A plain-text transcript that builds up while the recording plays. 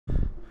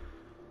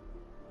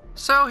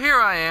So here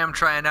I am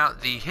trying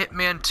out the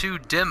Hitman 2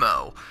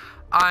 demo.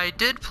 I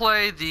did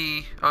play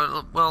the,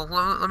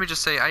 let me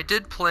just say, I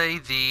did play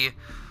the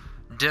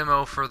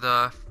demo for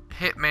the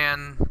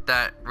Hitman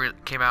that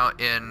came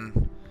out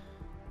in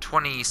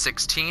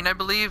 2016, I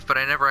believe, but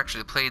I never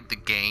actually played the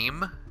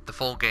game, the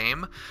full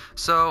game.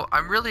 So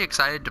I'm really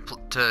excited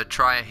to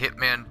try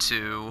Hitman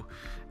 2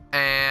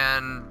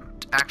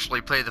 and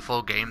actually play the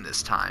full game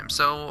this time.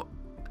 So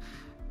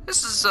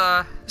this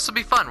will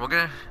be fun. We're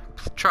gonna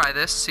try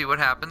this, see what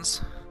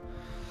happens.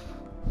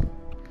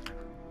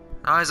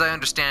 Now, as I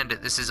understand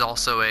it, this is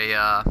also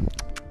a,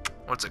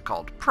 what's it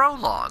called?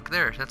 Prologue.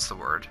 There, that's the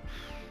word.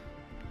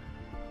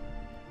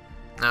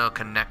 No,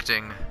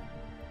 connecting.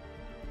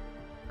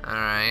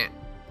 Alright.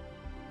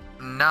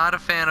 Not a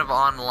fan of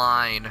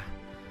online,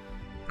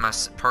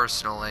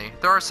 personally.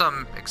 There are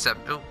some,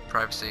 except, oh,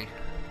 privacy.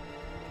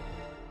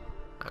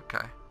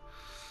 Okay.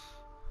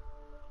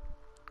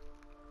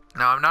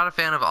 Now, I'm not a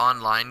fan of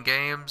online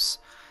games,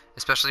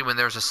 especially when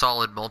there's a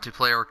solid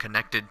multiplayer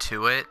connected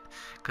to it,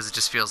 because it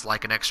just feels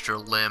like an extra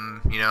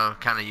limb, you know,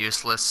 kind of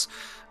useless.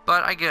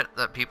 But I get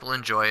that people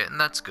enjoy it, and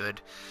that's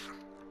good.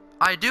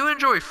 I do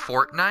enjoy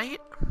Fortnite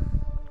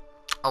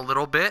a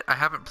little bit. I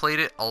haven't played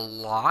it a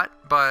lot,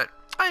 but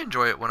I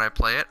enjoy it when I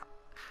play it.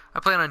 I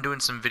plan on doing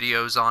some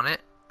videos on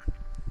it.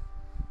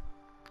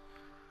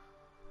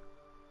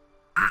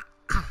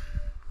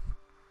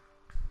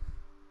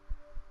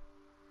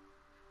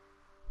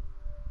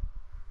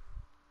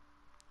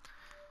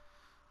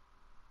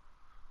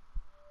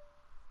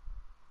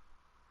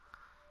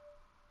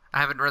 I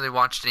haven't really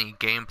watched any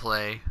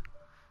gameplay.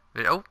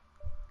 Oh,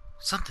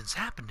 something's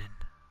happening.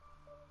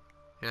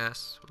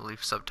 Yes, we'll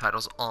leave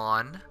subtitles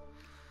on.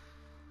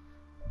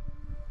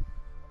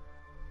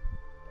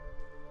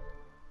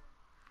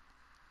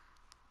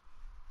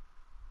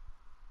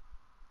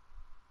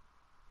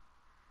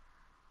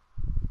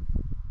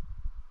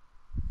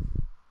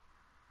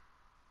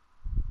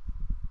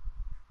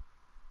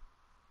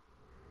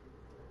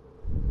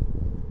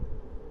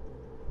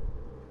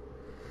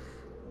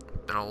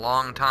 Been a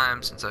long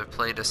time since I've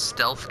played a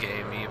stealth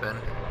game, even.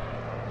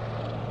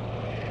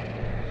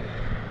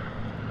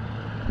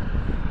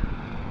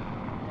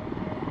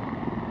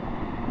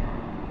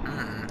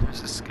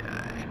 Who's this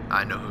guy?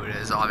 I know who it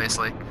is,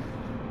 obviously.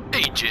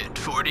 Agent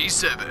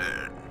 47.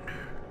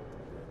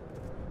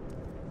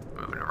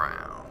 Moving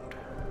around.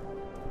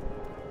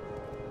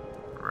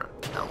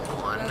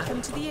 L1.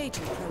 Welcome to the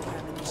agent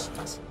program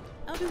initiate.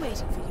 I'll be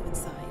waiting for you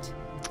inside.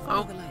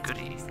 Oh,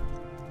 goody.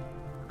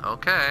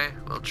 Okay,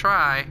 we'll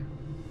try.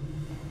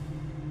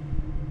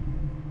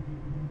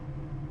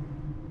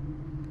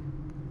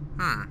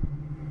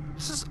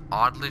 This is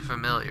oddly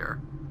familiar.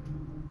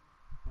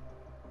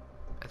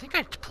 I think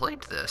I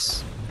played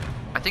this.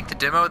 I think the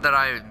demo that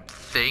I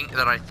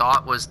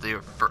thought was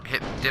the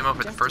demo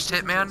for the first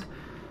Hitman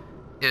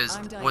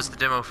was the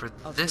demo for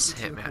this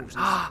Hitman.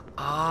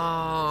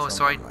 Oh,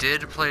 so I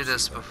did play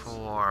this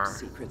before.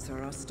 Secrets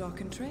are our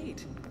stock and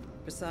trade.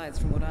 Besides,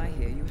 from what I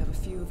hear, you have a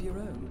few of your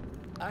own.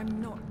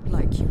 I'm not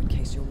like you, in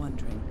case you're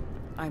wondering.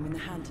 I'm in the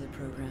Handler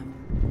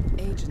program.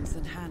 Agents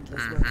and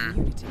handlers work in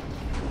unity.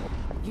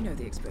 You know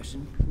the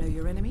expression, know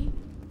your enemy?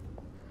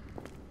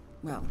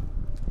 Well,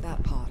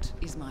 that part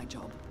is my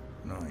job.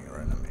 Knowing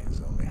your enemy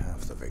is only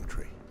half the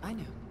victory. I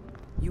know.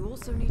 You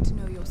also need to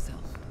know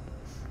yourself.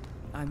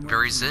 I'm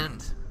Very zen.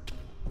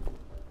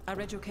 I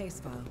read your case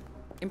file.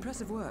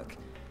 Impressive work.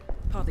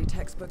 Partly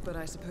textbook, but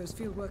I suppose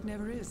field work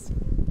never is.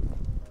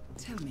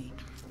 Tell me,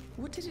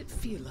 what did it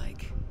feel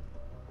like,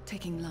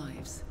 taking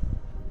lives?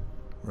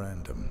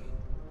 Random.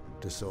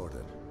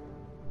 Disordered.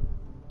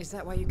 Is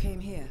that why you came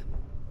here?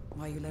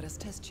 Why you let us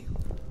test you?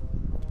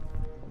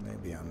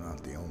 Maybe I'm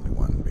not the only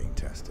one being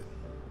tested.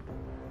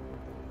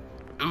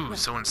 Ooh, well,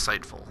 so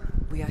insightful.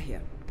 We are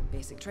here.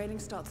 Basic training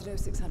starts at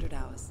 0600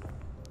 hours.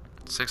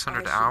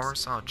 600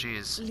 hours? Oh,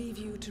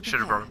 jeez. Should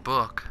have brought a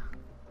book.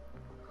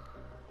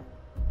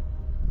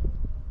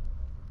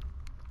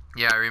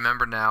 Yeah, I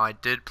remember now. I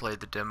did play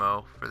the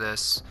demo for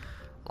this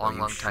long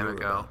time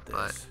ago,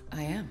 but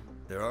I am.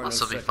 There are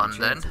this no will be fun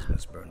then.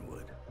 Miss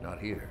Burnwood. Not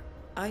here.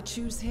 I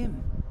choose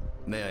him.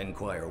 May I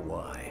inquire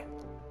why?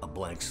 A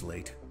blank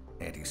slate,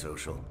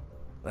 antisocial,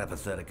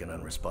 apathetic and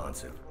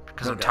unresponsive.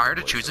 Because I'm tired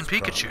of choosing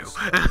Pikachu.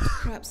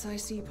 Perhaps I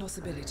see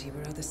possibility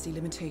where others see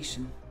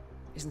limitation.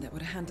 Isn't that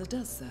what a handler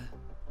does, sir?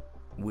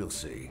 We'll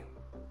see.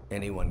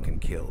 Anyone can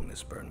kill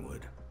Miss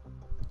Burnwood.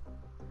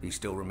 He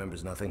still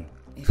remembers nothing?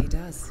 If he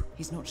does,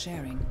 he's not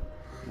sharing.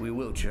 We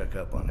will check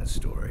up on his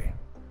story.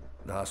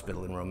 The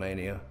hospital in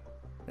Romania.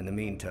 In the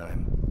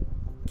meantime,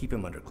 keep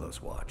him under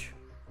close watch.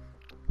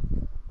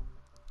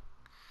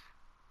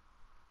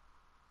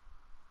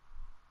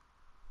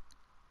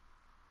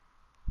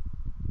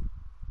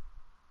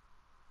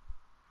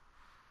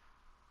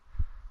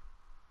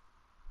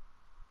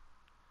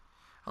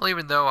 Well,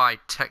 even though I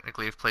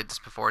technically have played this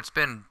before, it's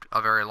been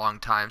a very long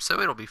time, so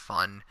it'll be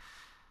fun.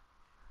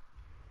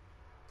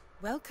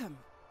 Welcome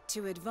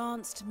to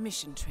Advanced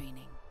Mission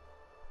Training.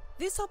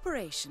 This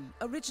operation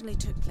originally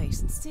took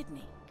place in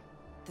Sydney.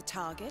 The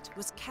target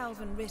was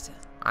Calvin Ritter,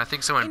 I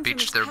think someone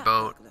beached their cat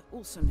boat. burglar,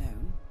 also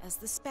known as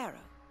the Sparrow.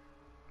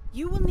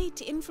 You will need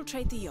to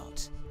infiltrate the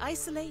yacht,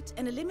 isolate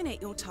and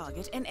eliminate your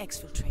target, and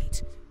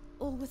exfiltrate,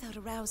 all without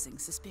arousing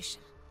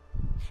suspicion.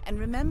 And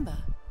remember,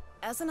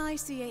 as an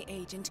ICA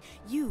agent,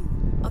 you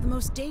are the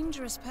most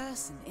dangerous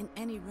person in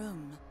any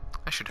room.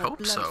 I should But hope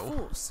blunt so.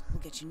 force will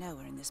get you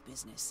nowhere in this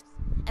business.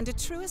 And a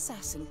true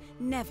assassin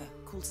never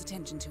calls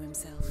attention to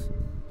himself.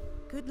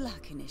 Good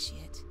luck,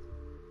 Initiate.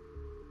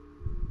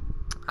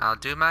 I'll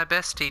do my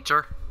best,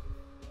 teacher.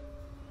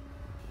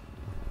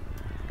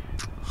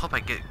 Hope I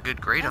get a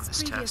good grade on As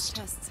this previous test.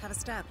 tests have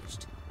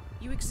established,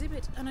 you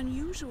exhibit an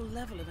unusual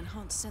level of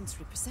enhanced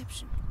sensory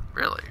perception.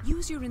 Really?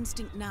 Use your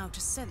instinct now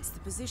to sense the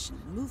position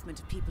and movement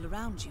of people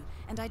around you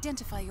and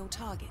identify your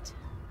target.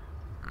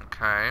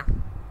 Okay.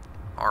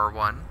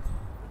 R1.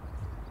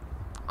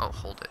 Oh,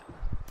 hold it.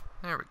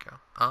 There we go.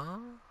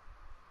 Oh.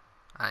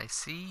 I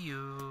see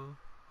you.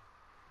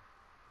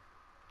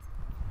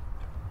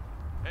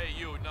 Hey,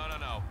 you,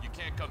 no. You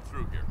can't come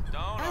through here.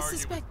 Don't As argue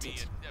suspected,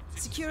 with me.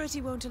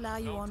 security won't allow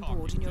you Don't on talk,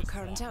 board you in your just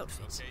current walk,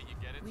 outfit. okay? You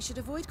get it? We should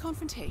avoid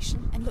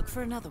confrontation and look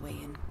for another way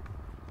in.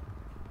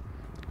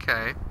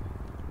 Okay.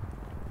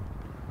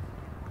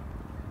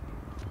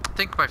 I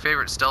think my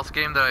favorite stealth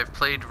game that I've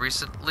played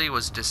recently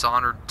was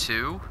Dishonored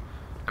 2.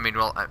 I mean,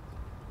 well,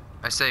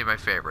 I say my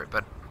favorite,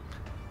 but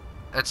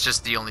that's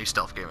just the only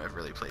stealth game I've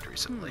really played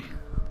recently.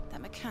 That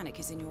mechanic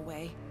is in your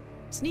way.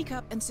 Sneak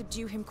up and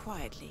subdue him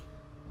quietly.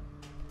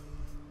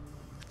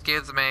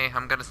 Excuse me,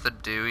 I'm gonna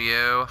subdue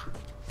you.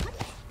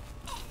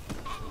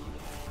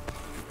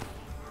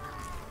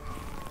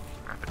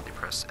 Rapidly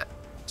press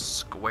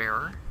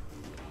square.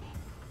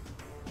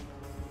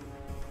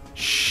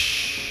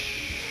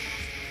 Shh.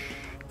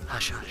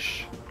 Hush,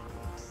 hush.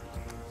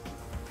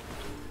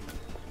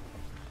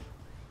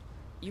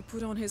 You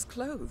put on his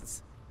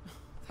clothes.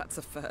 That's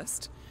a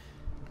first.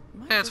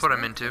 Might Yeah, that's just what I'm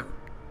work, into.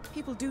 though.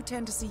 People do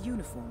tend to see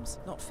uniforms,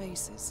 not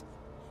faces.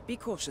 Be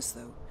cautious,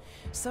 though.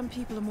 Some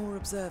people are more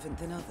observant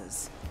than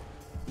others.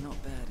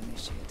 Not bad,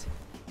 Initiate.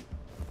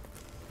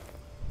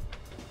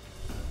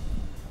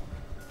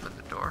 Open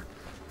the door.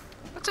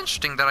 That's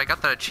interesting that I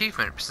got that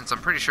achievement, since I'm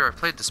pretty sure I've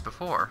played this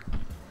before.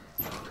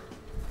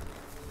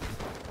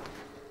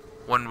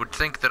 One would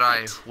think that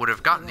I would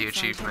have gotten the You won't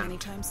find him achievement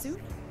anytime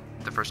soon?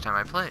 the first time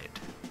I played.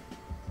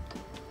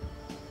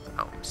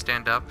 Oh,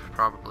 stand up?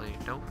 Probably.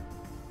 Nope.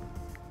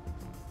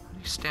 How do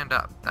you stand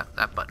up?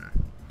 That button.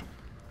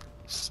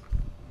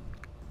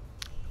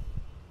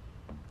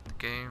 The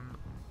game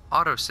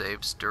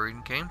autosaves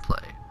during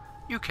gameplay.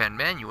 You can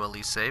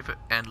manually save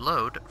and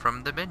load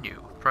from the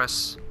menu.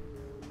 Press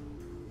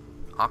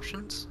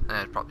options?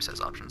 It probably says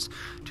options.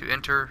 To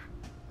enter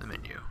the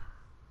menu.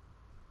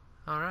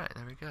 Alright,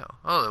 there we go.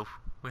 Oh,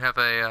 we have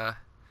a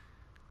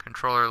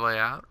controller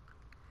layout.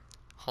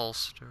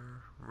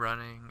 Holster,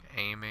 running,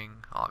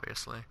 aiming,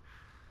 obviously.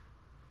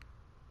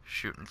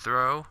 Shoot and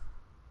throw.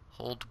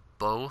 Hold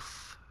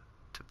both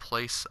to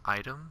place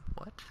item.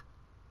 What?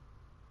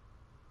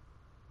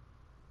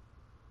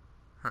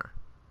 Huh.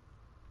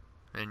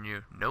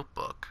 Menu,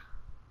 notebook.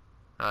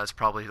 It's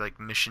probably like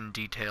mission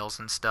details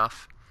and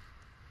stuff.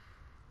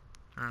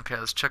 Okay,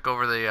 let's check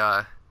over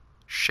the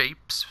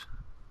shapes.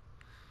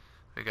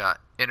 We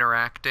got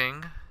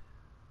interacting,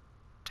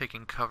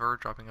 taking cover,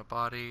 dropping a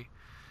body,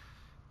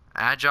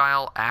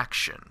 agile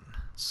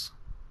actions.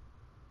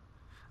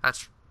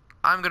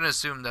 I'm gonna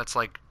assume that's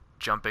like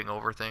jumping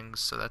over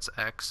things, so that's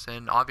X,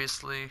 and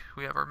obviously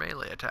we have our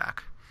melee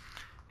attack.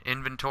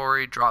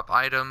 Inventory, drop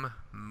item,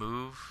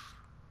 move.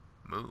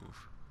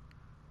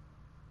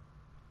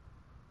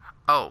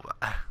 Oh,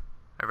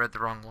 I read the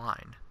wrong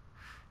line.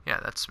 Yeah,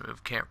 that's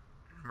move, camera,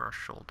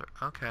 shoulder.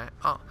 Okay.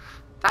 Oh,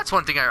 that's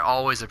one thing I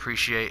always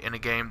appreciate in a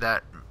game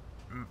that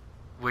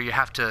where you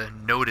have to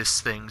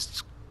notice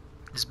things,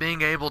 is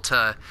being able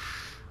to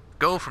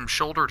go from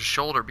shoulder to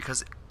shoulder,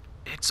 because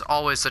it's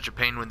always such a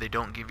pain when they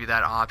don't give you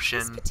that option.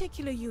 This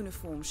particular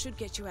uniform should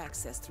get you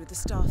access through the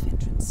staff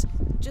entrance.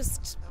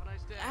 Just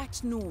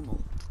act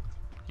normal.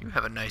 You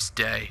have a nice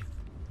day.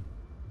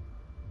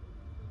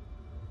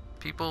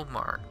 People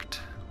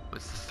marked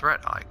with the threat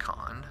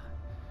icon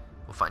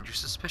will find you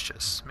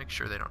suspicious. Make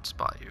sure they don't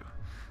spot you.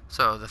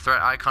 So the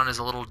threat icon is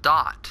a little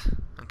dot,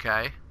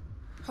 okay?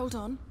 Hold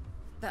on.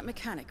 That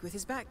mechanic with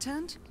his back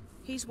turned?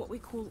 He's what we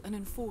call an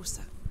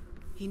enforcer.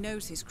 He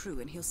knows his crew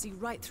and he'll see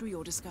right through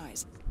your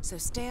disguise, so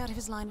stay out of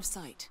his line of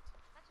sight.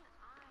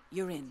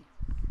 You're in.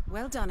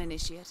 Well done,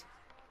 Initiate.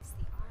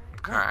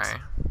 Okay. Right,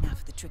 now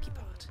for the tricky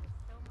part.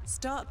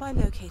 Start by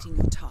locating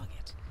your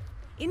target.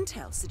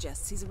 Intel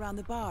suggests he's around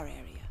the bar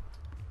area.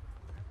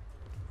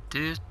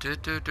 It's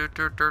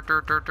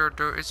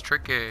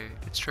tricky.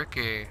 It's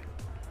tricky.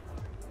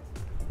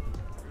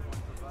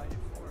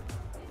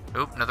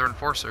 Oop, another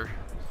enforcer.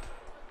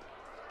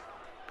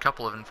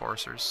 Couple of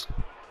enforcers.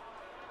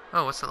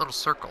 Oh, what's that little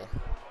circle?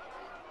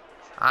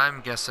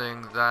 I'm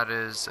guessing that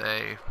is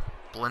a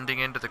blending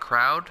into the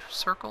crowd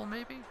circle,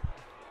 maybe?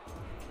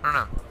 I don't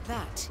know.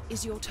 That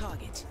is your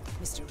target,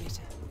 Mr.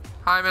 Ritter.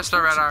 Hi,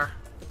 Mr. Ritter.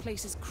 The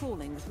place is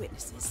crawling with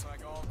witnesses.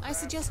 I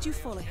suggest you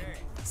follow him.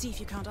 See if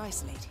you can't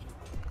isolate him.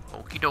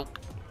 Okie doke.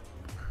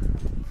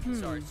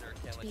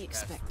 To be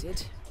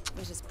expected.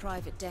 Ritter's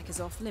private deck is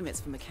off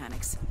limits for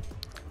mechanics.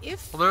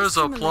 If Well, there's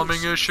a plumbing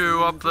assimilation issue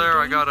is up there.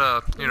 I involved,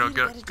 gotta, you know, we'll need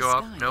a better go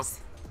up. Nope. disguise.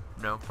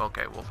 No.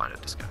 Okay, we'll find a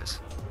disguise.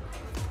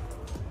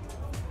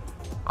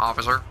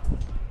 Officer.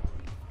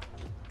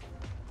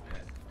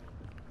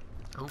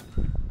 Ooh.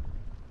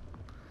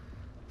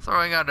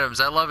 Throwing items.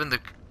 I love in the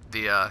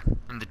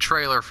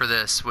trailer for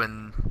this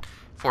when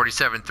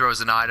 47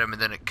 throws an item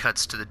and then it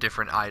cuts to the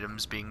different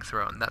items being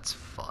thrown. That's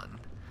fun.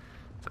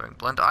 Throwing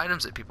blunt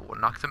items at people will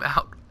knock them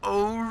out.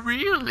 Oh,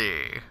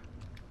 really?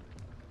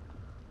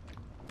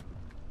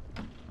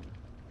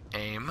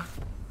 Aim.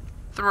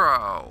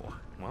 Throw.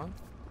 What?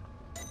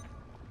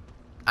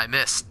 I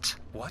missed.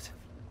 What?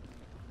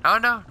 Oh,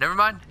 no. Never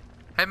mind.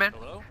 Hey, man.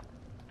 Hello?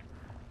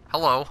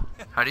 Hello.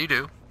 How do you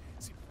do?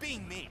 See,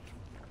 being me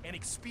and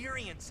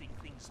experiencing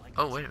things like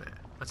Oh, this, wait a minute.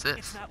 What's this?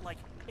 it's not like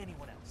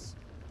anyone else.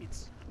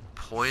 It's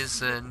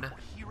Poison.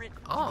 hear it.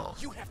 Oh.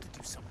 You have to do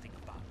something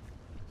about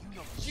it. You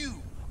know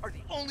you are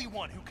the only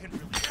one who can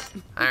really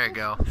help. There you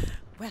go.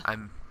 Well,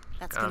 I'm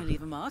that's gonna gonna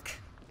leave a mark.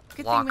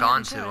 Good lock thing we have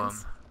onto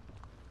insurance. him.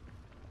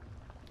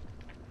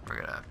 We're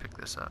gonna pick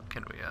this up.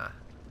 Can we,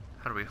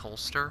 how do we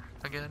holster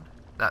again?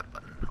 That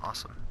button.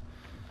 Awesome.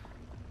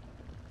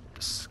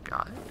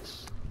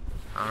 Disguise.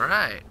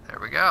 Alright, there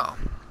we go.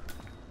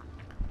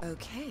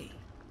 Okay.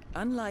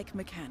 Unlike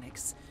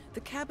mechanics,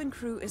 the cabin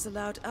crew is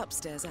allowed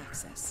upstairs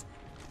access.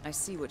 I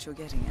see what you're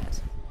getting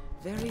at.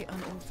 Very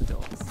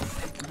unorthodox.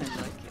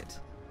 I like it.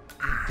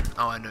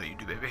 Oh, I know you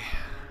do, baby.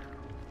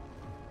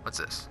 What's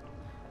this?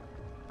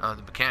 Oh,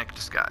 the mechanic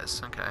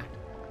disguise. Okay.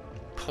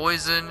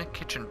 Poison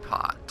kitchen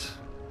pot.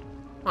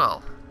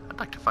 Well, I'd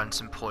like to find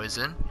some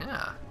poison.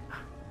 Yeah.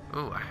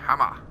 Ooh, a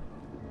hammer.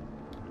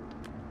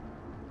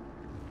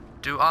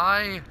 Do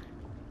I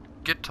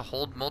get to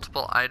hold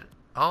multiple items?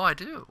 Oh, I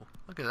do.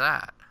 Look at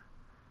that.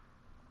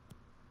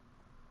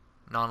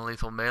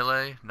 Non-lethal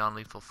melee,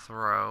 non-lethal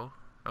throw.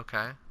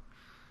 Okay.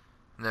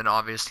 And then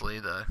obviously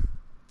the...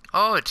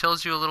 Oh, it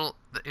tells you a little...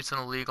 It's an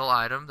illegal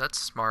item. That's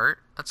smart.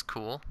 That's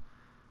cool.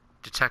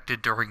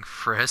 Detected during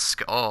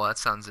frisk. Oh, that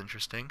sounds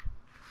interesting.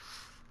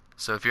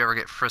 So if you ever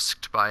get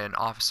frisked by an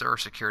officer or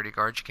security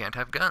guard, you can't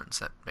have guns.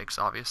 That makes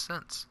obvious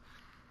sense.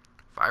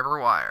 Fiber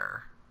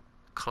wire.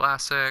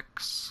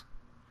 Classics.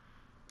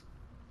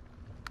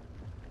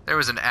 There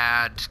was an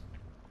ad,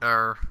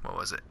 or what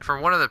was it? For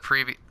one of the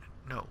previous...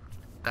 No,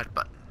 that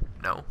button.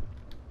 No.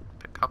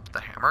 Pick up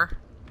the hammer.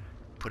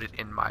 Put it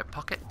in my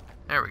pocket.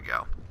 There we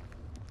go.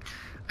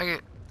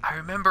 I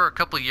remember a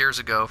couple years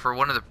ago for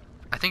one of the...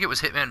 I think it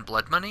was Hitman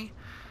Blood Money.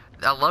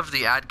 I loved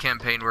the ad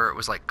campaign where it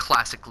was like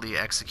classically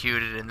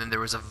executed, and then there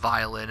was a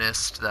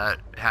violinist that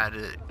had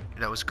it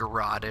that was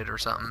garroted or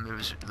something. It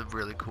was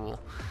really cool.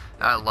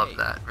 I loved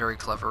that. Very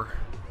clever.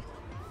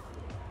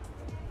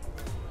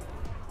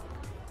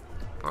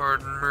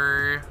 Pardon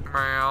me,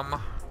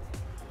 ma'am.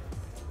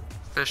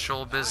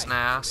 Official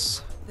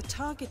business. The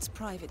target's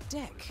private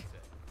deck.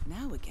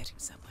 Now we're getting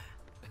somewhere.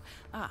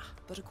 Ah,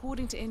 but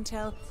according to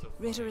intel,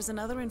 Ritter is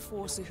another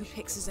enforcer who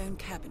picks his own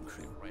cabin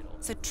crew.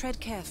 So tread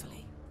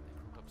carefully.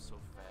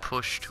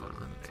 Push to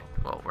eliminate.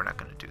 Well, we're not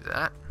going to do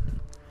that.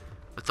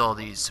 With all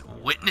these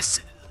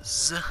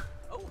witnesses.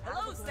 Oh,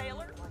 hello,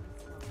 sailor.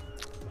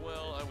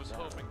 Well, I was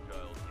hoping,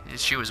 child.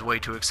 She was way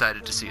too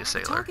excited to see a The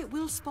sailor. target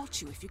will spot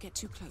you if you get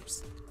too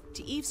close.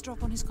 To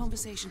eavesdrop on his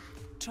conversation,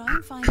 try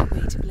and find a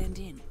way to blend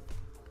in.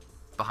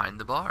 Behind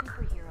the bar.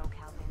 Superhero,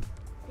 Calvin.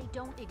 They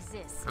don't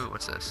exist. Ooh,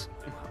 what's this?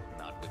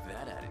 Not with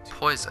that attitude.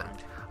 Poison.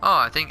 Oh,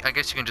 I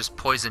guess you can just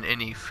poison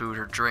any food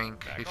or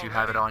drink if you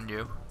have it on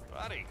you.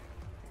 Buddy, you're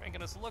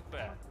making us look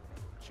bad.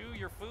 Chew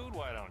your food,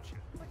 why don't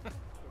you?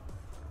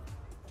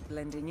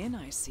 Blending in,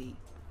 I see.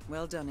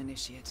 Well done,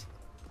 Initiate.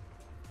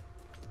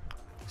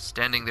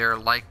 Standing there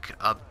like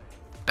a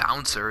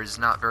bouncer is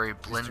not very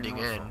blending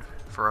in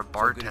for a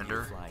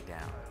bartender.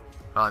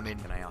 Well, I mean,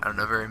 I don't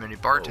know very many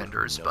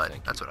bartenders, no, but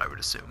thank that's you. what I would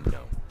assume.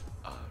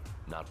 No,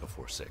 not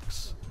before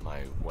 6.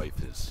 My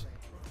wife is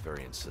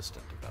very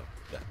insistent about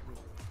that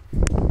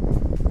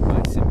rule.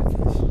 My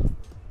sympathies.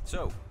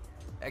 So,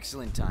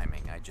 excellent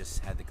timing. I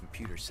just had the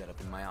computer set up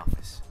in my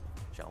office.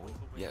 Shall we?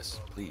 Yes,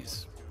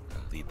 please,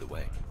 lead the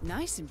way.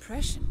 Nice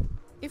impression.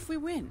 If we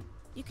win,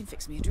 you can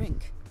fix me a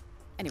drink.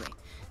 Anyway,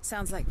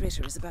 sounds like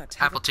Ritter is about to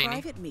have Appletini. a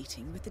private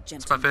meeting with the my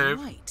gentleman fave. in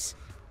white.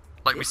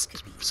 Like me This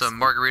could be some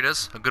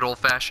margaritas, a good old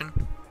fashioned.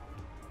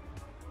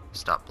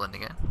 Stop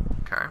blending in.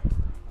 Okay.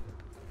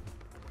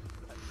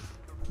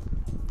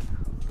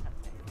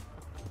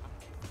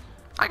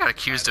 I got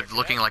accused of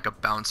looking like a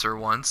bouncer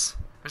once.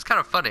 It was kind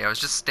of funny. I was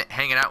just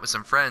hanging out with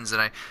some friends,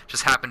 and I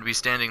just happened to be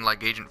standing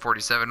like Agent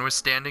 47 was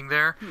standing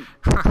there.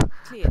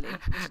 Clearly,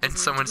 And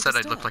someone said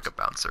I'd look like a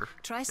bouncer.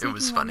 Try It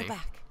was sneaking around the funny.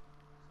 back.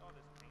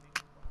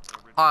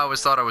 I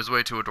always thought I was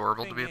way too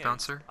adorable to Thing be a is,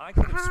 bouncer. I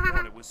could have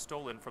sworn it was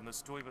stolen from the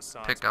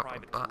Stuyvesant's Pick up a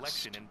private bust.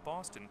 collection in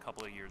Boston a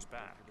couple of years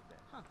back.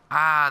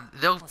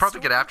 They'll probably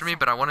get after me,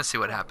 but I want to see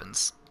what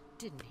happens.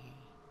 Didn't he?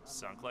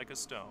 Sunk like a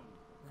stone.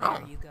 Oh.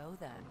 There you go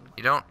then.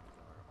 You don't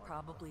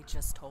probably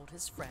just told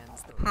his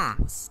friends the plane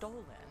was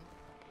stolen,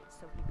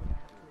 so he wouldn't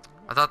have to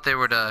admit. I thought they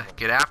would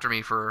get after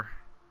me for...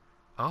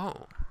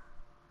 Oh.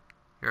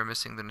 You're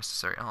missing the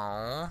necessary...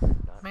 Oh,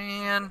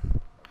 man.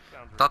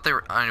 Thought they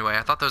were... Anyway,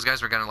 I thought those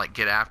guys were gonna, like,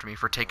 get after me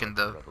for taking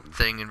the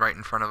thing and right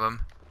in front of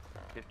them.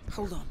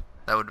 Hold on.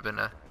 That would have been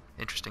a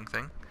interesting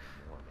thing.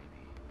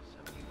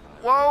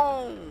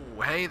 Whoa!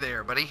 Hey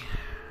there, buddy.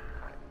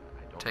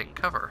 Take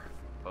cover.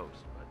 Post,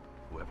 but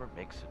whoever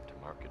makes it to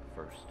market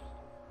first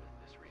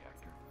with this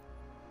reactor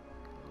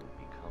will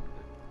become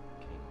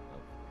the king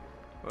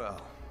of...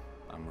 Well,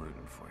 I'm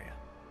rooting for you.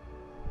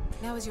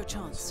 Now is your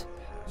chance.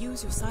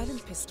 Use your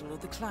silent pistol or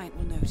the client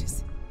will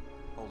notice.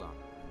 Hold on,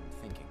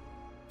 I'm thinking.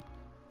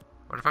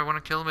 What if I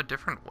want to kill him a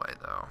different way,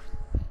 though?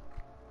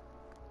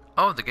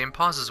 Oh, the game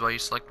pauses while you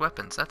select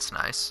weapons. That's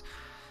nice.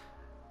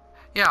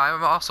 Yeah,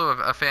 I'm also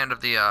a fan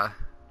of the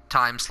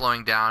time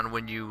slowing down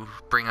when you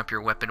bring up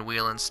your weapon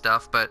wheel and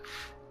stuff, but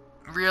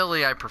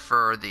really I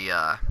prefer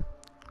the,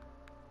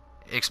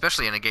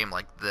 especially in a game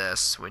like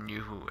this, when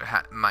you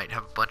might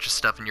have a bunch of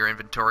stuff in your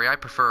inventory, I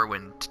prefer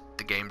when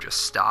the game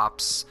just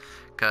stops,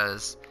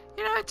 because,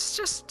 you know, it's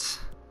just...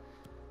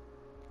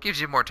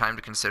 gives you more time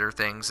to consider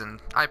things, and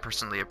I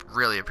personally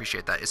really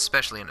appreciate that,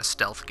 especially in a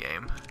stealth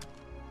game.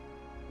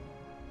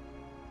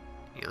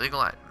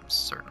 Illegal items.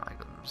 Certain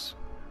items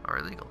are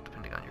illegal,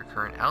 depending on your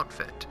current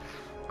outfit.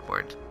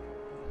 Avoid.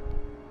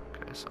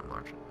 Okay, some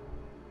large.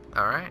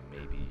 Alright.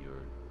 Maybe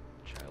your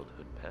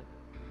childhood pet?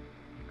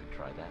 You could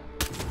try that.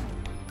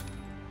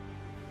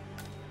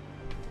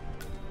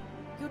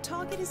 Your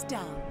target is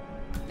down.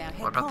 Now head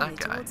What about that calmly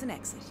guy? towards an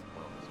exit.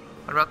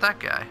 What about that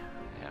guy?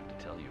 I have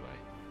to tell you,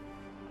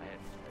 I had...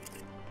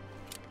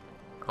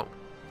 Oh.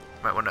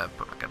 Might want to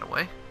put my gun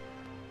away.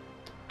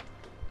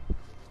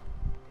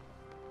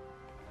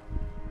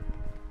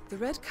 The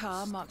red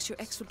car marks your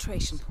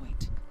exfiltration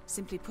point.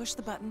 Simply push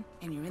the button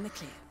and you're in the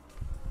clear.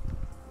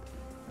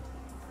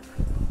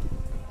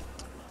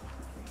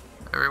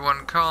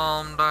 Everyone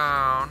calm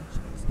down.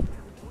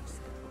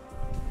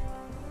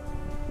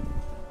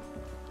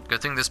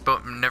 Good thing this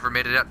boat never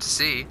made it out to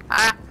sea.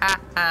 Ha ha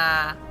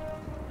ha.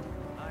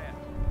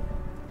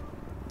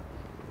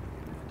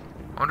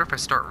 I wonder if I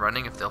start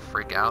running if they'll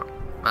freak out.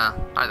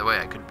 Well, either way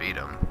I could beat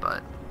them,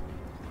 but...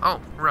 Oh,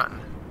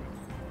 run.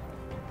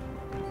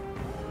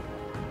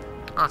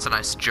 Oh, that's a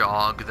nice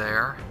jog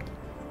there.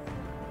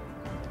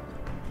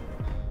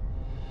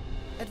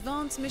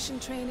 Advanced mission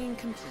training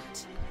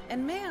complete.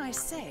 And may I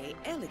say,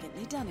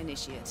 elegantly done,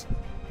 Initiate.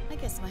 I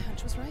guess my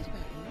hunch was right about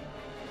you.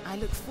 I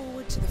look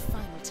forward to the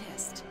final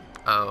test.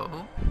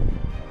 Oh.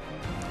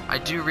 I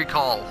do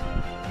recall.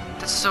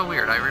 That's so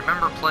weird. I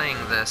remember playing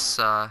this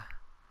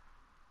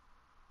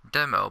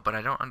demo, but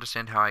I don't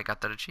understand how I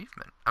got that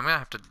achievement. I'm gonna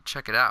have to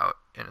check it out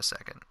in a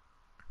second.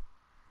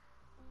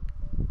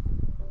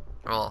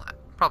 Well,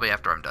 probably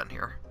after I'm done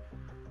here.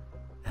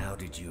 How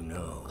did you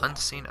know?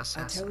 Unseen I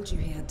assassin. told you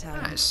he had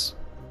talent. Nice.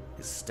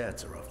 His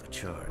stats are off the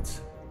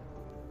charts.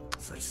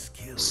 Such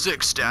skills.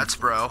 6 stats,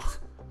 bro.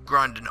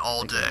 Grinding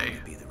all They can day.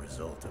 only be the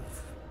result of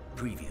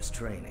previous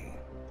training.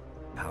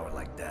 Power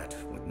like that,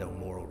 with no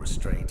moral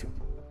restraint,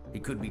 he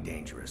could be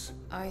dangerous.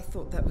 I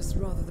thought that was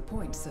rather the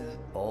point, sir.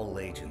 All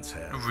agents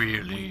have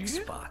Really? weak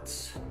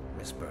spots,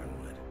 Miss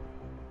Burnwood.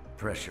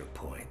 Pressure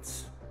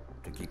points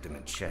to keep them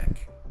in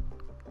check.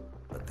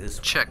 But this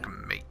one,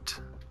 Checkmate.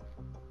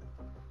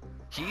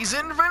 He's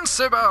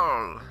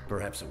invincible!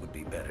 perhaps it would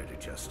be better to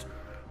just...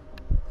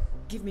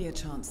 Give me a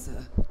chance,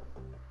 sir.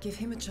 Give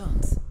him a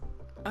chance.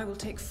 I will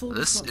take full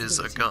This is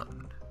a responsibility.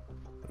 gun.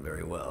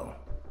 Very well.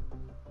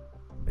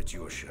 It's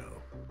your show.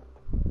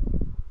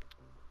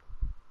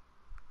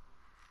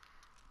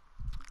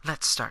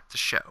 Let's start the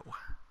show.